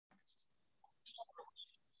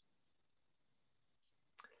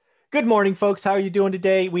Good morning, folks. How are you doing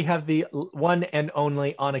today? We have the one and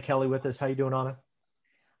only Anna Kelly with us. How you doing, Anna?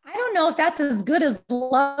 I don't know if that's as good as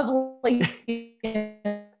lovely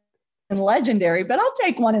and legendary, but I'll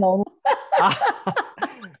take one and only.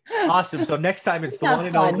 Awesome. So next time it's the one That's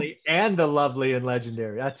and fun. only and the lovely and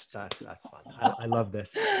legendary. That's fun. I love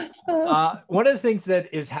this. One of the things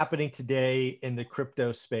that is happening today in the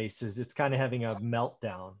crypto space is it's kind of having a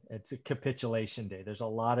meltdown. It's a capitulation day. There's a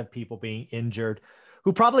lot of people being injured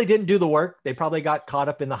who probably didn't do the work. They probably got caught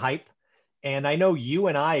up in the hype. And I know you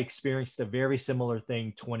and I experienced a very similar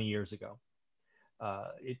thing 20 years ago.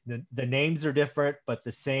 The names are different, but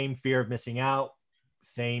the same fear of missing out,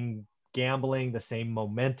 same gambling, the same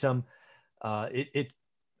momentum.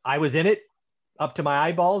 I was in it up to my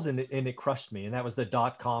eyeballs, and it crushed me. And that was the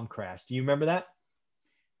 .com crash. Do you remember that?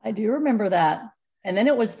 I do remember that. And then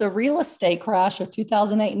it was the real estate crash of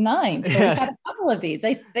 2008 and 9. So we've had a couple of these.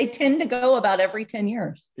 They tend to go about every 10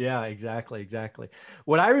 years. Yeah, exactly.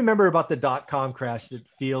 What I remember about the .com crash, it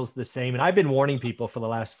feels the same. And I've been warning people for the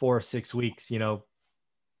last 4 or 6 weeks,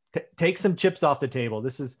 take some chips off the table.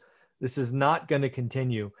 This is not going to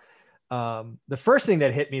continue. The first thing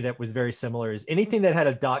that hit me that was very similar is anything that had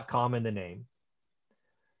a .com in the name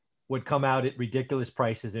would come out at ridiculous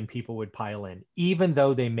prices and people would pile in, even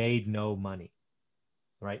though they made no money,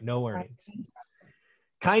 right? No earnings.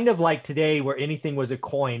 Kind of like today where anything was a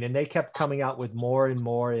coin, and they kept coming out with more and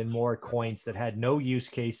more and more coins that had no use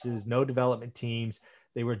cases, no development teams.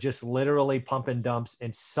 They were just literally pump and dumps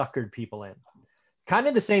and suckered people in. Kind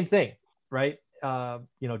of the same thing, right?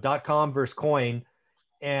 .com versus coin.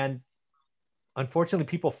 And unfortunately,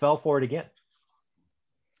 people fell for it again.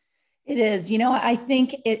 It is. I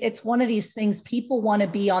think it's one of these things. People want to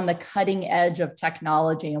be on the cutting edge of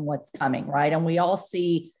technology and what's coming, right? And we all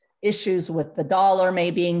see issues with the dollar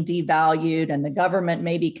may being devalued and the government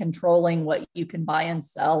may be controlling what you can buy and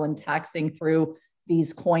sell and taxing through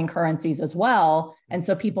these coin currencies as well. And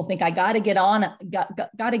so people think I got to get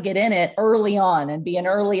got to get in it early on and be an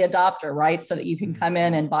early adopter, right? So that you can come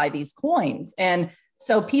in and buy these coins. And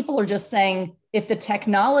so people are just saying, if the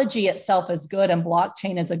technology itself is good and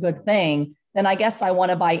blockchain is a good thing, then I guess I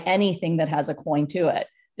want to buy anything that has a coin to it.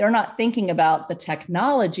 They're not thinking about the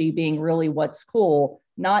technology being really what's cool,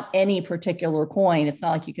 not any particular coin. It's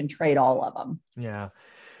not like you can trade all of them. Yeah.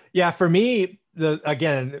 Yeah. For me,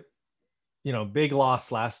 big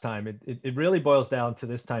loss last time. It really boils down to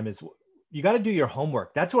this time is you got to do your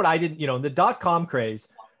homework. That's what I did, the .com craze.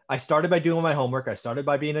 I started by doing my homework. I started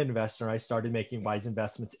by being an investor. I started making wise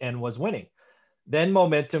investments and was winning. Then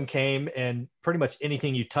momentum came and pretty much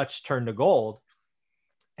anything you touched turned to gold.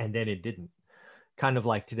 And then it didn't, kind of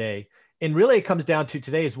like today. And really it comes down to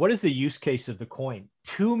today is what is the use case of the coin?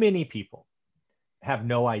 Too many people have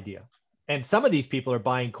no idea. And some of these people are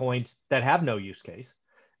buying coins that have no use case.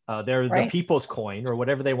 They're right. The people's coin or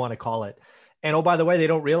whatever they want to call it. And oh, by the way, they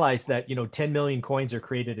don't realize that, 10 million coins are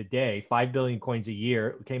created a day, 5 billion coins a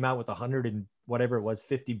year. It came out with 100 and whatever it was,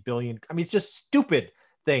 50 billion. I mean, it's just stupid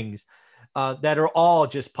things that are all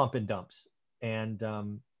just pump and dumps. And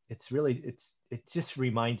it just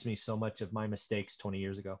reminds me so much of my mistakes 20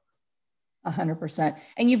 years ago. 100%.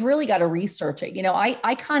 And you've really got to research it.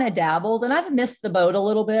 I kind of dabbled and I've missed the boat a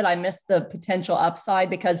little bit. I missed the potential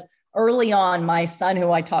upside because early on, my son,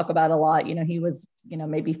 who I talk about a lot, he was,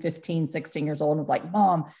 maybe 15, 16 years old and was like,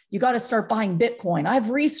 Mom, you got to start buying Bitcoin.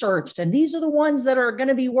 I've researched and these are the ones that are going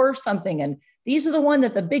to be worth something. And these are the ones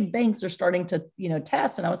that the big banks are starting to,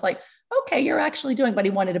 test. And I was like, okay, you're actually doing, but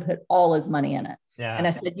he wanted to put all his money in it. Yeah. And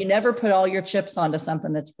I said, you never put all your chips onto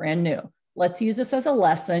something that's brand new. Let's use this as a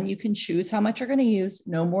lesson. You can choose how much you're going to use,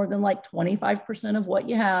 no more than like 25% of what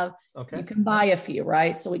you have. Okay. You can buy a few,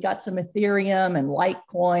 right? So we got some Ethereum and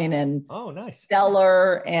Litecoin and nice.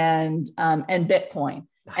 Stellar and Bitcoin.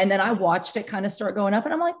 Nice. And then I watched it kind of start going up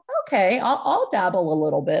and I'm like, okay, I'll dabble a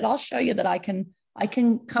little bit. I'll show you that I can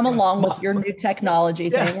come along with your new technology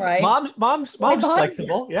thing, right? Mom's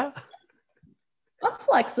flexible. Yeah. I'm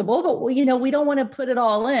flexible, but we don't want to put it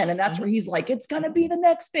all in. And that's where he's like, it's going to be the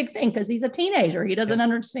next big thing because he's a teenager. He doesn't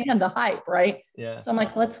understand the hype, right? Yeah. So I'm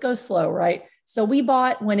like, let's go slow, right? So we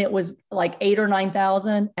bought when it was like 8,000 or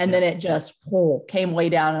 9,000 and then it just came way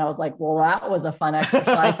down. And I was like, well, that was a fun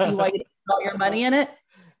exercise. See why you didn't put all your money in it?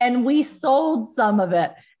 And we sold some of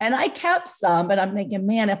it and I kept some, but I'm thinking,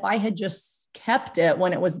 man, if I had just kept it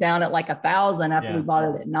when it was down at like 1,000 after we bought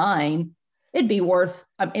it at 9, it'd be worth,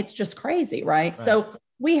 it's just crazy, right? So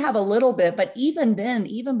we have a little bit, but even then,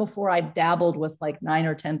 even before I dabbled with like $9,000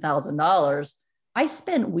 or $10,000, I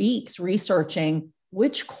spent weeks researching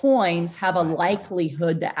which coins have a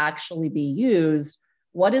likelihood to actually be used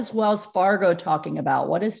What is Wells Fargo talking about?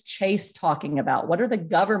 What is Chase talking about? What are the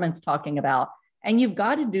governments talking about? And you've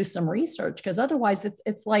got to do some research, because otherwise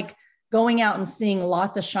it's like going out and seeing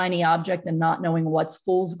lots of shiny object and not knowing what's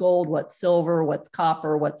fool's gold, what's silver, what's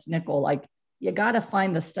copper, what's nickel. Like, you got to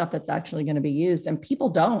find the stuff that's actually going to be used. And people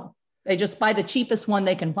don't. They just buy the cheapest one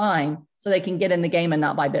they can find so they can get in the game and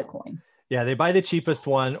not buy Bitcoin. Yeah, they buy the cheapest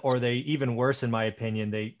one, or they, even worse, in my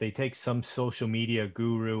opinion, they take some social media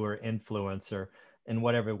guru or influencer and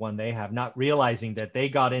whatever one they have, not realizing that they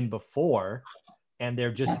got in before and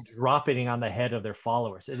they're just dropping it on the head of their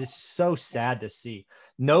followers. It is so sad to see.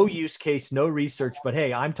 No use case, no research, but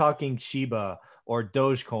hey, I'm talking Shiba or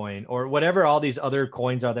Dogecoin or whatever all these other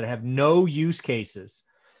coins are that have no use cases.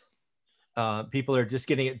 People are just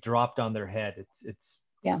getting it dropped on their head. It's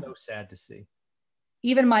so sad to see.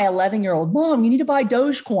 Even my 11-year-old, Mom, you need to buy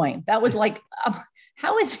Dogecoin. That was like,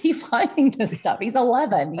 how is he finding this stuff? He's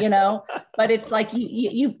 11, but it's like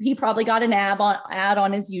he probably got an ad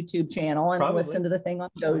on his YouTube channel and listened to the thing on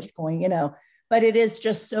Dogecoin, but it is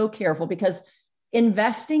just so careful, because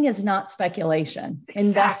investing is not speculation. Exactly.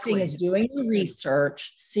 Investing is doing the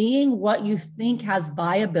research, seeing what you think has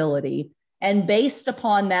viability, and based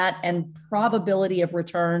upon that and probability of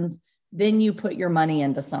returns, then you put your money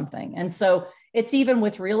into something. And so it's even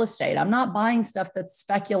with real estate. I'm not buying stuff that's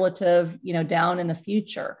speculative, down in the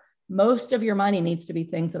future. Most of your money needs to be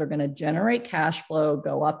things that are going to generate cash flow,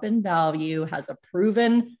 go up in value, has a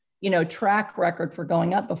proven, track record for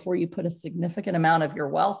going up before you put a significant amount of your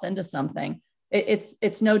wealth into something.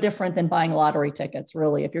 It's no different than buying lottery tickets,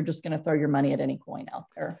 really, if you're just going to throw your money at any coin out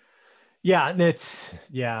there. Yeah. And it's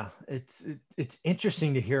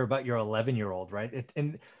interesting to hear about your 11-year-old, right?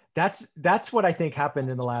 And that's what I think happened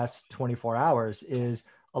in the last 24 hours is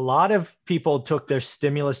a lot of people took their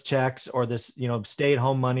stimulus checks or this, stay at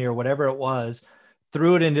home money or whatever it was,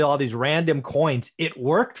 threw it into all these random coins. It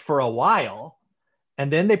worked for a while.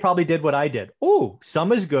 And then they probably did what I did. Oh,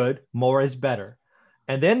 some is good, more is better.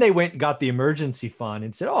 And then they went and got the emergency fund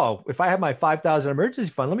and said, oh, if I have my 5,000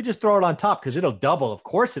 emergency fund, let me just throw it on top because it'll double. Of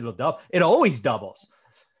course it'll double. It always doubles.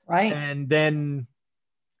 Right. And then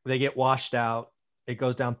they get washed out. It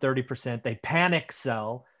goes down 30%. They panic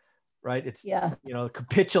sell, right? It's,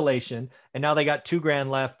 capitulation. And now they got $2,000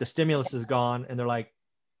 left. The stimulus is gone. And they're like,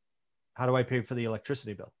 how do I pay for the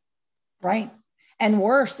electricity bill? Right. And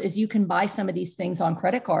worse is you can buy some of these things on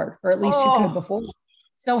credit card, or at least you could before.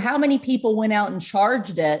 So how many people went out and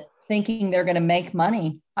charged it thinking they're going to make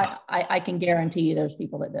money? I can guarantee you there's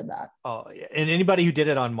people that did that. Oh, and anybody who did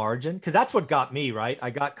it on margin, because that's what got me, right? I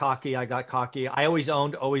got cocky. I always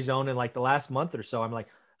owned. In like the last month or so, I'm like,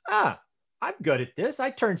 I'm good at this.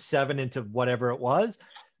 I turned 7 into whatever it was.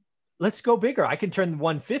 Let's go bigger. I can turn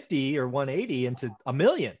 150 or 180 into $1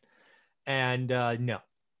 million. And no.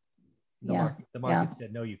 The market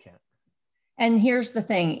said, no, you can't. And here's the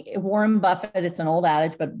thing, Warren Buffett, it's an old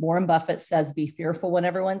adage, but Warren Buffett says, be fearful when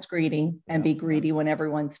everyone's greedy and be greedy when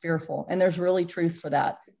everyone's fearful. And there's really truth for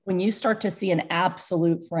that. When you start to see an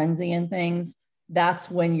absolute frenzy in things,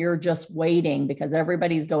 that's when you're just waiting, because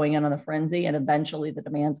everybody's going in on a frenzy and eventually the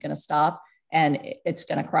demand's going to stop and it's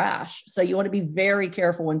going to crash. So you want to be very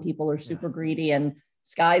careful when people are super greedy and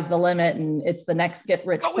sky's the limit and it's the next get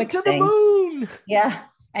rich quick thing. The moon. Yeah.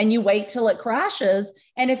 And you wait till it crashes.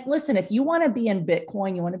 And if you want to be in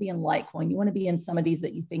Bitcoin, you want to be in Litecoin, you want to be in some of these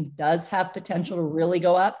that you think does have potential to really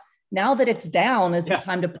go up. Now that it's down is the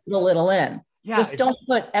time to put a little in. Yeah, just don't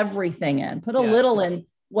put everything in, put a little in,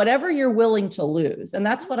 whatever you're willing to lose. And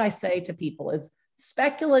that's what I say to people is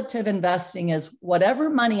speculative investing is whatever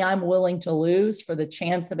money I'm willing to lose for the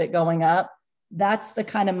chance of it going up. That's the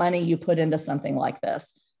kind of money you put into something like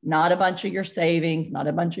this, not a bunch of your savings, not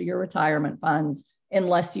a bunch of your retirement funds,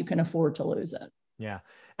 unless you can afford to lose it. Yeah.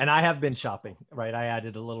 And I have been shopping, right? I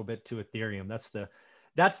added a little bit to Ethereum. That's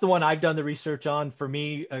the one I've done the research on. For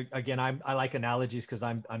me, again, I like analogies because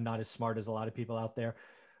I'm not as smart as a lot of people out there.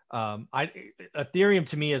 Ethereum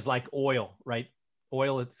to me is like oil, right?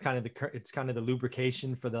 Oil, it's kind of the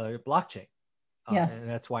lubrication for the blockchain. Yes. And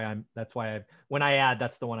that's why when I add,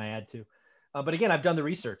 that's the one I add to. But again, I've done the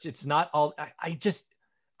research. It's not all,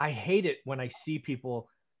 I hate it when I see people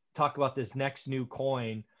talk about this next new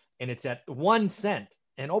coin and it's at 1 cent.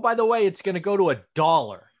 And oh, by the way, it's going to go to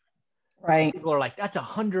 $1. Right. People are like, that's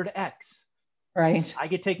 100x. Right. I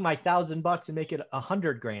could take my $1,000 and make it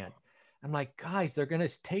 100 grand. I'm like, guys, they're going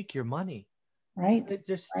to take your money. Right.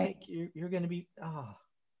 You're going to be,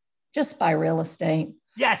 just buy real estate.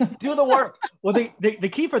 Yes. Do the work. Well, the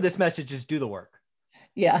key for this message is do the work.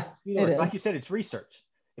 Yeah. It is. Like you said, it's research.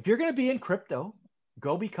 If you're going to be in crypto,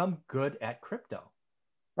 go become good at crypto.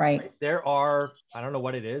 Right. There are, I don't know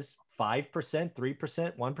what it is, 5%,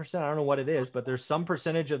 3%, 1%. I don't know what it is, but there's some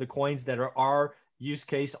percentage of the coins that are our use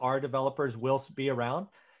case, our developers will be around.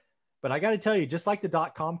 But I got to tell you, just like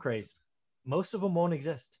the .com craze, most of them won't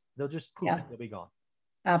exist. They'll just poof, they'll be gone.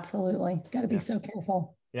 Absolutely. Got to be so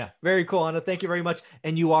careful. Yeah. Very cool, Anna. Thank you very much.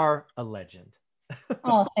 And you are a legend.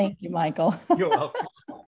 Oh, thank you, Michael. You're welcome.